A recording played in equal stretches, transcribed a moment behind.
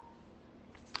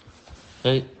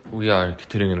Hey, we are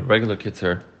continuing in a regular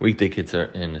kitzur, weekday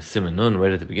kitzur in Siman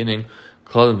right at the beginning.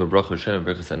 Klalim b'bracha Roshona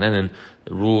b'berachas hanenim,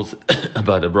 the rules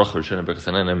about a bracha Roshona b'berachas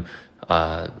hanenim,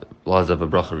 laws of a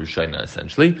bracha Roshona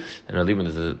essentially. And our Liban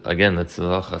is again that's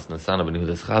lachas nasana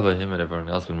b'nihudas chava, him and everyone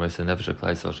else when moisen nefesh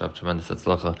aklai so shab tremendous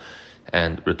atzlacha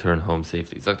and return home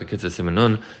safely. Zakta kitzur Siman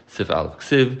Nun, Sif Aleph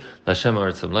Ksiv, Lashem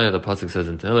Aretz Amleya. The pasuk says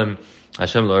in Tehillim,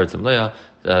 Hashem La'aretz Amleya.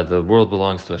 The world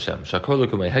belongs to Hashem. Shakol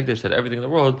lukumay hegdesh, that everything in the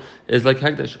world is like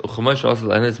hegdesh. Uchumash also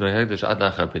l'enes may hegdesh ad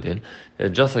nachar pidin.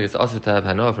 Just like it's also to have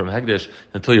hanoah from hegdesh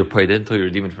until you're paid until you're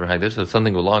redeemed from hegdesh. So if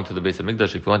something belonged to the base of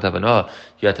Mikdash, if you want to have hanoah,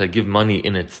 you have to give money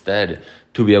in its stead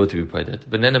to be able to be paid.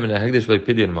 But then in a hegdesh like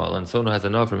pidin mal, and someone who has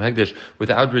hanoah from hegdesh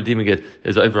without redeeming it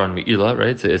is over on mi'ila,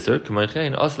 right? So iser kumay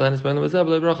chen also l'enes may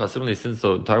bracha. Similarly, since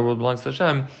the entire world belongs to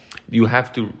Hashem, you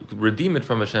have to redeem it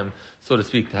from Hashem, so to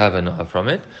speak, to have hanoah from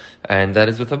it, and that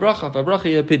is with a bracha. A bracha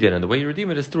is pidyon, and the way you redeem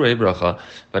it is through a bracha.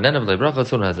 But then of the bracha,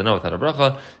 someone has a no without a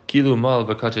bracha. Kilu mal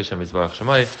v'kachay shem yisbarach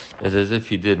shemai, is as if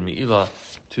he did mi'ila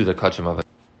to the kachim of it.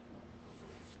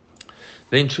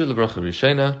 Then shul bracha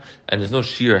Roshona, and there's no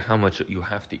shear how much you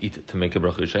have to eat to make a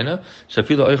bracha Roshona.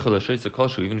 Shafilo oichel l'shoytza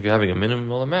kolshu, even if you're having a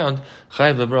minimal amount,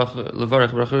 chayiv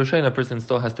levarach bracha Roshona, a person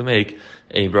still has to make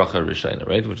a bracha Roshona,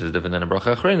 right? Which is different than a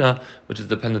bracha achrona, which is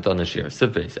dependent on the shear.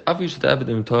 Sivbeis. Afi shet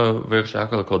abedim to verich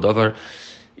shakal kol davar.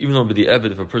 Even though b'di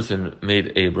ebed, if a person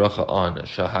made a bracha on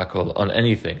shahakol, on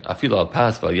anything, afilo al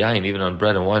pas val yain, even on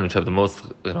bread and wine, which have the most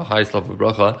highest level of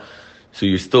bracha, so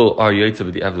you still are yaitza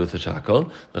with the avd with the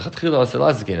shahakol.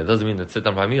 It doesn't mean that sit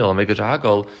down by meal and make a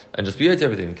shahakol and just be yaitza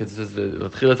everything. Because it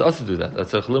says let's also do that.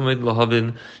 That's a chalumid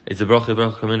lahavin. It's a bracha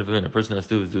come in. A person has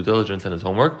to do his due diligence and his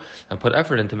homework and put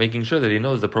effort into making sure that he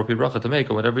knows the appropriate bracha to make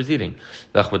on whatever he's eating.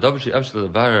 If a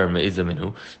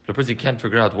person can't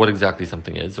figure out what exactly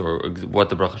something is or what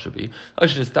the bracha should be,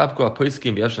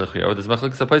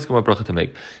 to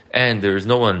make, and there's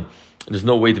no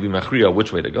way to be machriya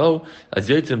which way to go. As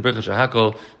yaitza in bracha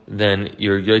shahakol, then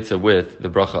you're yaitza with the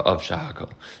bracha of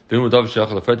shahakol. And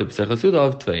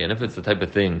if it's the type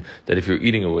of thing that if you're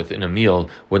eating it within a meal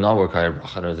would not require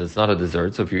bracha, it's not a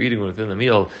dessert. So if you're eating it within a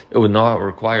meal, it would not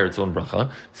require its own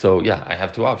bracha. So yeah, I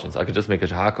have two options. I could just make a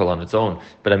shahakol on its own,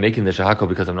 but I'm making the shahakol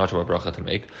because I'm not sure what bracha to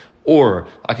make. Or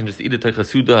I can just eat a teicha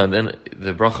suda and then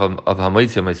the bracha of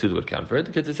hamaitzi my suda would count for it.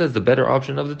 Because it says the better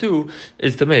option of the two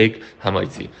is to make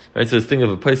hamaitzi. Right? So this thing of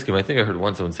a paiskim, I think I heard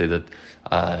once someone say that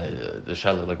the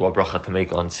shalom, like what bracha to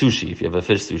make on sushi, if you have a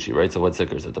fish sushi, right? So what's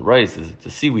thicker? Is it the rice? Is it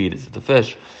the seaweed? Is it the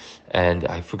fish? And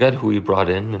I forget who he brought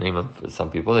in, the name of some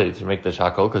people, that to make the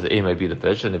shakol, because A might be the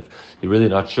fish, and if you're really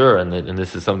not sure, and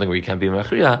this is something where you can't be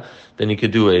machriya, then you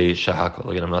could do a shahakol.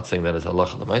 Again, I'm not saying that as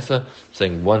halacha l'maisa, I'm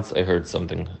saying once I heard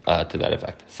something to that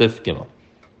effect. Sif Gimel.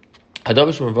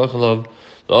 The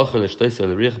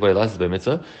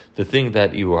thing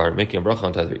that you are making a bracha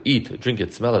on to either eat, drink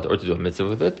it, smell it, or to do a mitzvah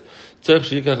with it,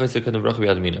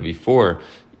 before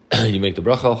you make the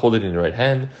bracha, hold it in your right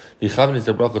hand. Then have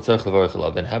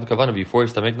kavanah before you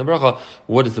start making the bracha.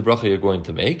 What is the bracha you're going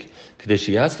to make?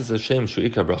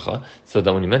 So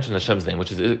that when you mention Hashem's name,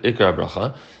 which is ikar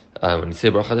bracha, when you say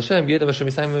bracha Hashem, you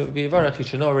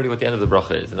should know already what the end of the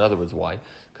bracha is. In other words, why?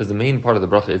 Because the main part of the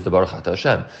bracha is the bracha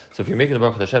Hashem. So if you're making the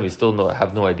bracha Hashem, you still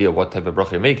have no idea what type of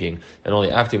bracha you're making, and only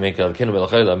after you make al kinu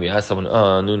melachaylam, you ask someone,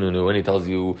 no, and he tells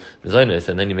you mezainis,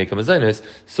 and then you make a mezainis.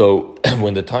 So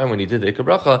when you did the ikar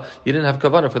bracha, you didn't have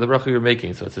kavanah for the bracha you're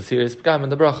making. So it's a serious pgam in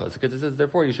the bracha. So because it says,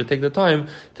 therefore, you should take the time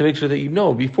to make sure that you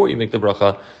know before you make the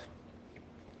bracha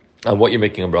what you're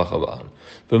making a bracha on.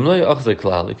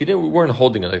 If you weren't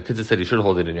holding it, because it said you should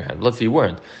hold it in your hand. Let's say you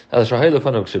weren't. But it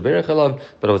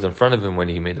was in front of him when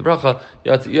he made the bracha.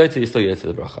 You still yaitza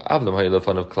the bracha.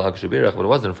 But it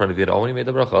wasn't in front of you at all when he made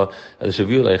the bracha.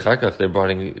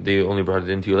 They only brought it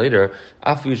into you later. In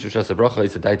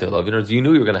other words, you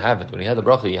knew you were going to have it. When you had the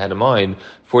bracha, you had a mind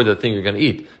for the thing you're going to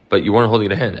eat, but you weren't holding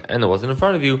it in hand, and it wasn't in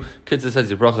front of you. Kitzah says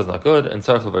your bracha is not good, and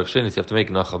tzarich levarach sheni, you have to make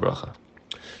nacha bracha.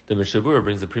 The Mishabur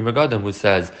brings the Prima Gadam who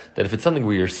says that if it's something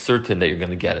where you're certain that you're going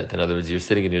to get it, in other words, you're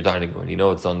sitting in your dining room and you know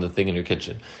it's on the thing in your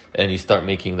kitchen, and you start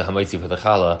making the hamaitzi for the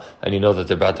challah, and you know that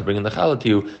they're about to bring in the challah to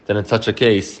you, then in such a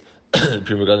case,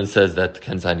 Prima Gadam says that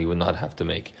Kenzani would not have to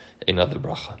make another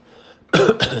bracha.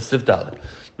 Sif Dalet.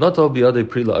 Not all biyadei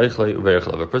prila eichlei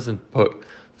uverichlav. A person put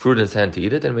fruit in his hand to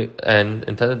eat it and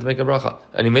intended to make a bracha,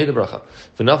 and he made the bracha.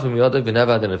 V'nafim yadei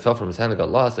v'nevad, and it fell from his hand and got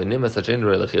lost, and nima sachein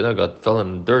re'lechila, fell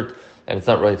in dirt, and it's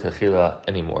not right to chila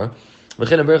anymore. You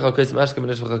made a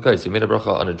bracha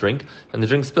on a drink, and the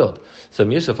drink spilled. So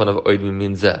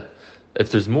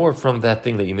if there's more from that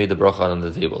thing that you made the bracha on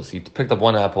the table, so you picked up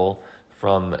one apple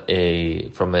from a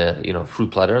fruit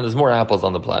platter, and there's more apples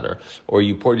on the platter, or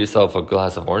you poured yourself a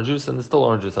glass of orange juice and there's still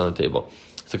orange juice on the table.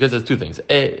 So because there's two things.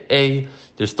 A,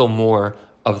 there's still more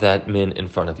of that min in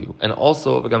front of you. And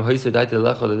also, and when you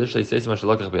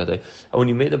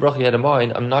made the bracha, you had in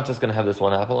mind, I'm not just going to have this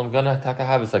one apple, I'm going to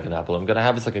have a second apple, I'm going to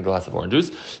have a second glass of orange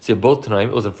juice. So you have both tonight,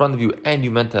 it was in front of you and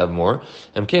you meant to have more.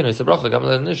 So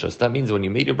that means when you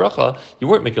made your bracha, you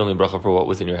weren't making only bracha for what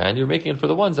was in your hand, you're making it for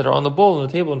the ones that are on the bowl and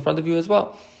the table in front of you as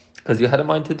well. Because you had in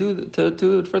mind to do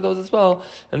it for those as well,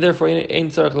 and therefore you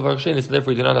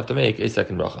do not have to make a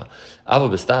second bracha.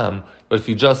 But if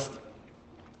you just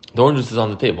the orange juice is on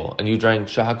the table, and you drank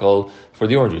shakal for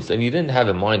the orange juice, and you didn't have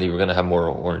in mind that you were going to have more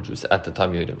orange juice at the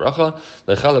time you made a bracha.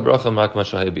 So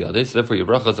therefore, your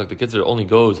bracha is like the kitzur only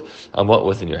goes on what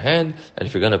was in your hand, and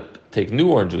if you're going to take new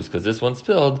orange juice because this one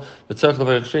spilled,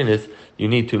 you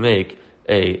need to make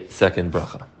a second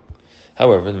bracha.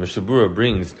 However, the Mishabura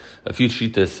brings a few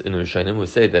shittas in the Rishonim who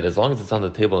say that as long as it's on the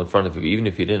table in front of you, even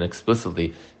if you didn't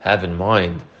explicitly have in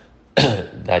mind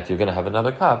that you're going to have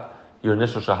another cup, your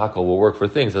initial shahakal will work for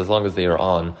things as long as they are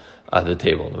on the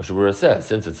table. The Mishabura says,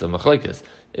 since it's a machlekes,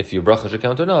 if your bracha should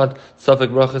count or not, safek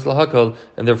bracha is lahakal,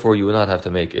 and therefore you will not have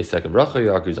to make a second bracha. He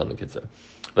agrees on the kitzur.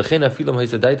 And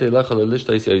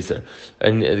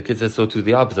the kid says so to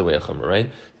the opposite way,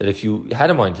 right? That if you had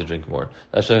a mind to drink more,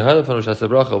 but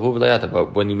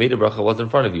when you made a bracha, it was in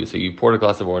front of you. So you poured a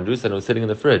glass of orange juice and it was sitting in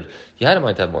the fridge. You had a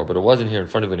mind to have more, but it wasn't here in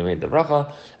front of you when you made the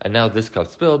bracha, and now this cup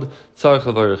spilled. So you have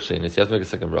to make a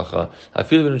second bracha.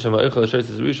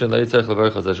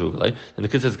 And the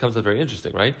kid says it comes out very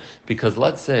interesting, right? Because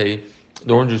let's say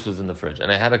the orange juice was in the fridge, and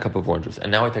I had a cup of orange juice,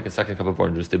 and now I take a second cup of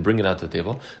orange juice, they bring it out to the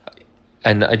table,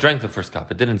 and I drank the first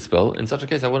cup, it didn't spill. In such a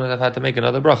case, I wouldn't have had to make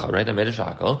another bracha, right? I made a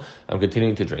shakal, I'm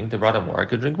continuing to drink, they brought out more, I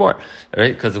could drink more,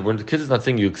 right? Because when the kid is not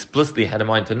saying you explicitly had in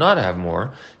mind to not have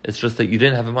more, it's just that you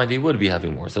didn't have in mind that you would be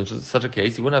having more. So in such a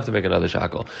case, you wouldn't have to make another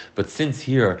shakal. But since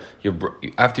here,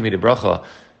 after you made a bracha,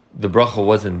 the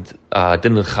bracha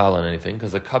didn't chal on anything,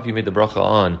 because the cup you made the bracha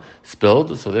on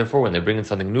spilled, so therefore when they bring in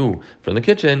something new from the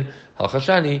kitchen, hal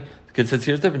chashani, the kid says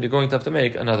here's different, you're going to have to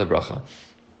make another bracha.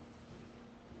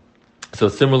 So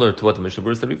similar to what the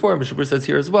Mishabur said before, Mishabur says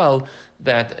here as well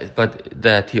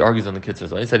that he argues on the kitzur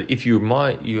as well. He said if you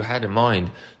had in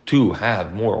mind to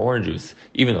have more orange juice,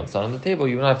 even though it's not on the table,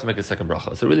 you don't have to make a second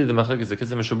bracha. So really the machlekes the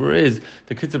kitzur Mishabur is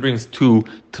the kitzur brings two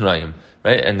tanayim,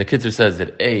 right? And the kitzur says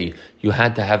that A, you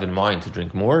had to have in mind to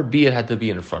drink more, B, it had to be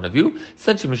in front of you.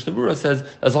 Essentially Mishabur says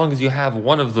as long as you have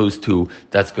one of those two,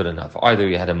 that's good enough. Either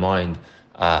you had in mind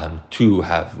to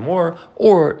have more,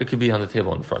 or it could be on the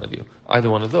table in front of you. Either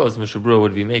one of those, Mishabura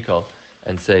would be mekel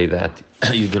and say that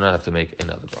you do not have to make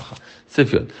another bracha.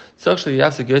 Sifyud. So actually,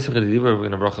 a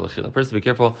person be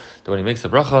careful that when he makes a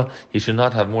bracha, he should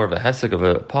not have more of a hefsek, of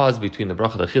a pause between the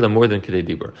bracha and the chila, more than kidei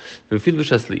dibur.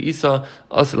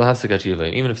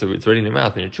 Even if it's already in your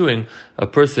mouth and you're chewing, a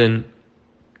person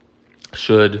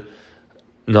should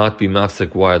not be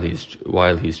mafsek while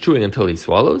he's chewing until he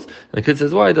swallows. And the kid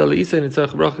says, why? Because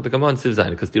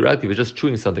theoretically, if you're just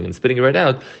chewing something and spitting it right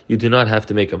out, you do not have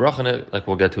to make a bracha on it, like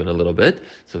we'll get to in a little bit.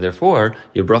 So therefore,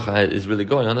 your bracha is really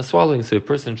going on the swallowing. So a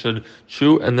person should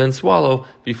chew and then swallow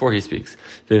before he speaks.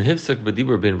 If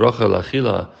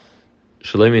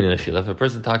a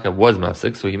person taka was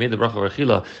mafsik, so he made the bracha of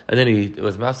achila, and then he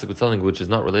was mafsik with something which is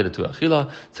not related to achila,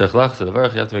 you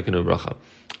have to make a new bracha.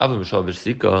 But if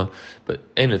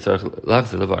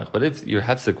your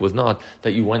hefsek was not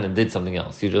that you went and did something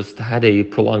else, you just had a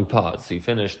prolonged pause, so you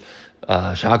finished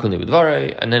shahakuni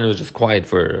b'dvarei, and then it was just quiet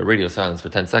for radio silence for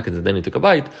 10 seconds, and then you took a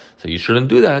bite, so you shouldn't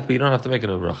do that, but you don't have to make a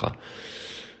new bracha.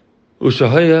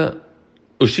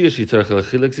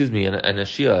 And a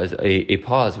shia is a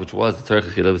pause, which was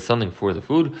something for the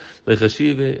food. That is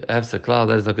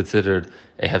not considered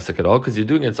a hefsek at all, because you're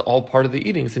doing it, it's all part of the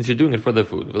eating, since you're doing it for the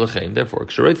food. Therefore,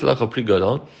 someone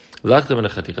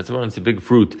wants a big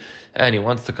fruit, and he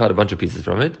wants to cut a bunch of pieces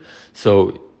from it,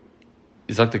 so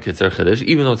even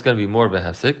though it's going to be more of a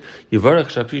hefsek,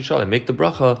 make the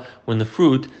bracha when the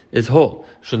fruit is whole.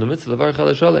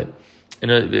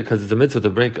 Because it's a mitzvah to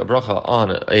break a bracha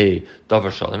on a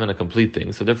davar shalim and a complete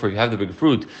thing. So therefore, if you have the big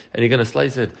fruit and you're going to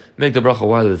slice it, make the bracha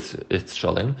while it's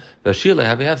shalim. V'ashila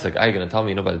have a hefsek. Are you going to tell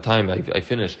me, by the time I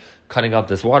finish cutting up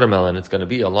this watermelon, it's going to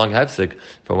be a long hefsek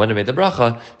from when I made the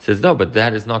bracha? He says no, but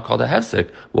that is not called a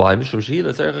hefsek. Why? It's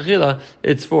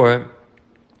for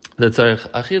the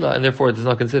tzarech achila, and therefore it is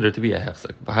not considered to be a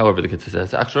hefsek. However, the Kitzur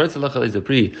says,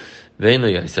 ve'eno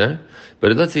yaser.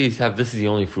 But let's say this is the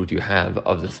only fruit you have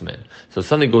of this min. So if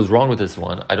something goes wrong with this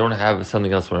one, I don't have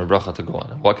something else for my bracha to go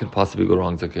on. What could possibly go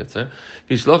wrong? Maybe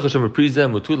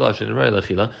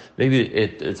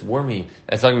it's wormy.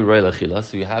 It's not going to be right lachila.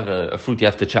 So you have a fruit you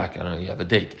have to check. I don't know. You have a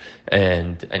date,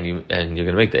 and you're going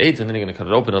to make the eights, and then you're going to cut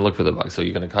it open and look for the bugs. So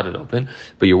you're going to cut it open,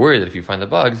 but you're worried that if you find the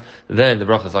bugs, then the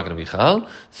bracha is not going to be chal.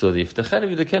 So the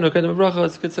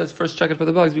bracha, it says first check it for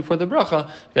the bugs before the bracha.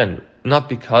 Again, not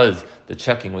because the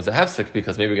checking was a hefsek,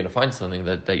 because maybe you're going to find something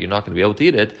that you're not going to be able to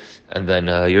eat it, and then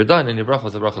you're done, and your bracha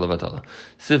was a bracha levatala.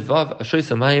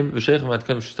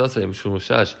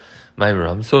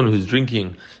 Someone who's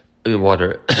drinking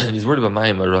water, and he's worried about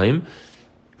mayim arayim,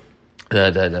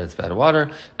 that it's bad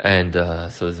water, and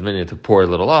so there's a minute to pour a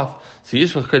little off. So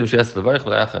if you're going to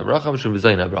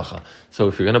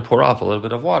pour off a little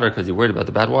bit of water because you're worried about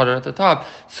the bad water at the top,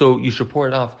 so you should pour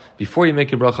it off before you make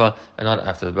your bracha and not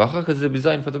after the bracha, because it's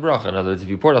designed for the bracha. In other words, if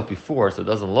you pour it off before, so it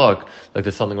doesn't look like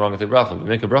there's something wrong with your bracha. If you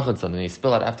make a bracha on something and you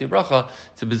spill out after your bracha,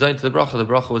 it's designed to the bracha. The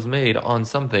bracha was made on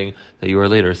something that you are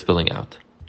later spilling out.